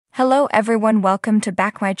Hello everyone, welcome to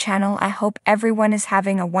back my channel. I hope everyone is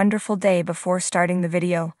having a wonderful day. Before starting the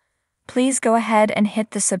video, please go ahead and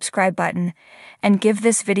hit the subscribe button and give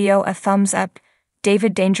this video a thumbs up.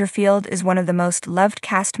 David Dangerfield is one of the most loved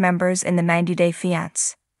cast members in the 90 Day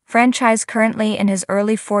Fiancé franchise. Currently in his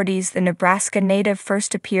early 40s, the Nebraska native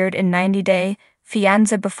first appeared in 90 Day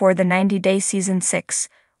Fiancé before the 90 Day Season 6,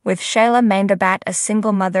 with Sheila Mandabat, a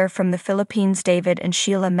single mother from the Philippines. David and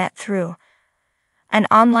Sheila met through an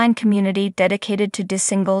online community dedicated to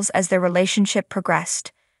singles. As their relationship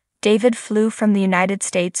progressed, David flew from the United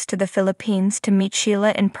States to the Philippines to meet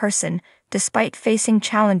Sheila in person. Despite facing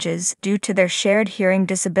challenges due to their shared hearing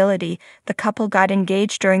disability, the couple got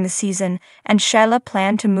engaged during the season, and Sheila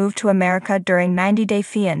planned to move to America during 90 Day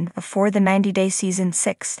Fiancé before the 90 Day Season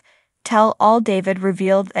 6. Tell All. David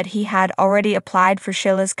revealed that he had already applied for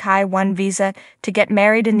Sheila's K-1 visa to get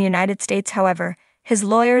married in the United States. However, his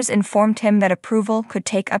lawyers informed him that approval could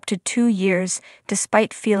take up to 2 years.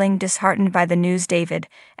 Despite feeling disheartened by the news, David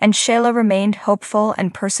and Sheila remained hopeful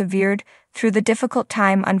and persevered through the difficult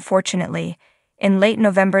time. Unfortunately, in late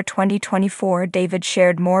November 2024, David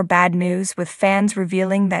shared more bad news, with fans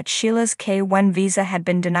revealing that Sheila's K-1 visa had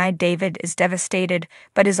been denied. David is devastated,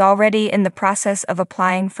 but is already in the process of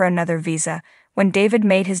applying for another visa. When David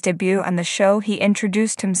made his debut on the show, he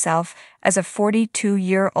introduced himself as a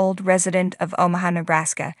 42-year-old resident of Omaha,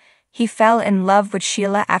 Nebraska. He fell in love with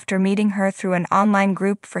Sheila after meeting her through an online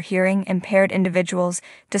group for hearing-impaired individuals.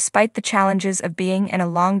 Despite the challenges of being in a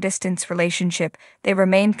long-distance relationship, they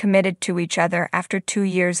remained committed to each other. After 2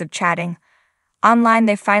 years of chatting online,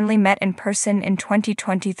 they finally met in person in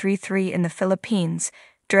 2023 in the Philippines.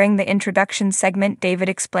 During the introduction segment, David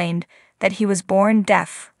explained that he was born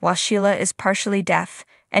deaf, while Sheila is partially deaf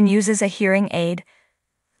and uses a hearing aid.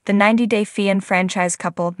 The 90 Day Fiancé franchise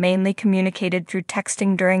couple mainly communicated through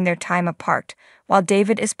texting during their time apart, while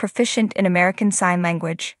David is proficient in American Sign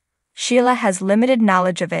Language. Sheila has limited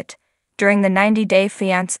knowledge of it. During the 90 Day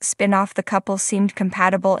Fiancé spin-off, the couple seemed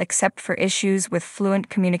compatible except for issues with fluent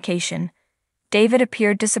communication. David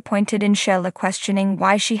appeared disappointed in Sheila, questioning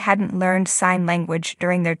why she hadn't learned sign language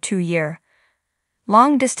during their 2-year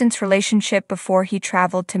long-distance relationship. Before he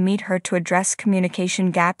traveled to meet her to address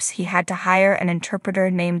communication gaps, he had to hire an interpreter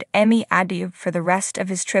named Emi Adiub for the rest of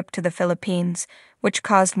his trip to the Philippines, which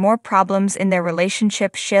caused more problems in their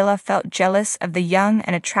relationship. Sheila felt jealous of the young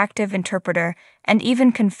and attractive interpreter and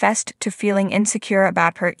even confessed to feeling insecure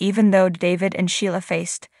about her. Even though David and Sheila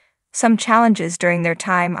faced some challenges during their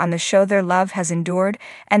time on the show, their love has endured,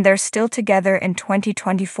 and they're still together. In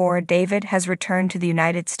 2024, David has returned to the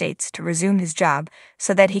United States to resume his job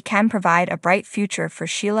so that he can provide a bright future for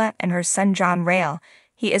Sheila and her son John Rail.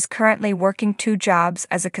 He is currently working 2 jobs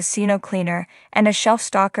as a casino cleaner and a shelf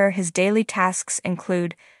stalker. His daily tasks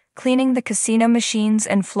include cleaning the casino machines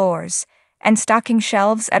and floors and stocking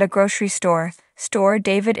shelves at a grocery store.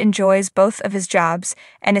 David enjoys both of his jobs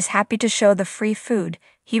and is happy to show the free food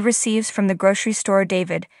he receives from the grocery store.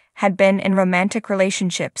 David had been in romantic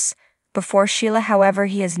relationships before Sheila. However,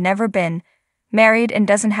 he has never been married and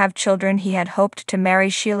doesn't have children. He had hoped to marry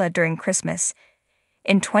Sheila during Christmas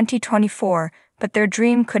in 2024, but their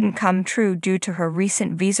dream couldn't come true due to her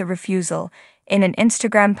recent visa refusal. In an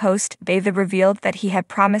Instagram post, David revealed that he had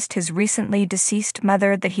promised his recently deceased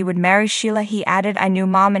mother that he would marry Sheila. He added, "I knew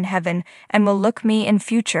Mom in heaven and will look me in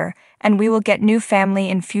future, and we will get new family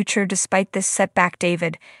in future." Despite this setback,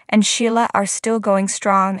 David and Sheila are still going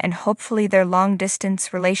strong, and hopefully their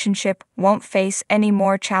long-distance relationship won't face any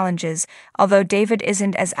more challenges. Although David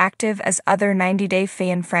isn't as active as other 90 Day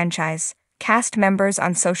Fiancé franchise cast members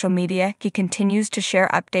on social media, he continues to share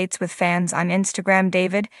updates with fans on Instagram.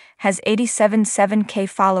 David has 87.7K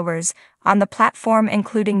followers on the platform,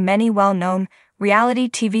 including many well-known reality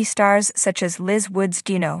TV stars such as Liz Woods,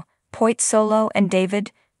 Dino Poit Solo, and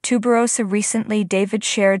David Tuberosa. Recently, David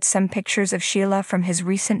shared some pictures of Sheila from his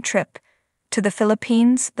recent trip to the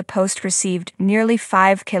Philippines. The post received nearly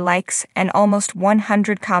 5K likes and almost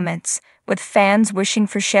 100 comments, with fans wishing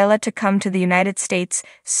for Sheila to come to the United States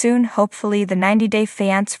soon. Hopefully, the 90 Day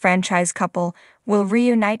Fiancé franchise couple will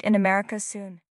reunite in America soon.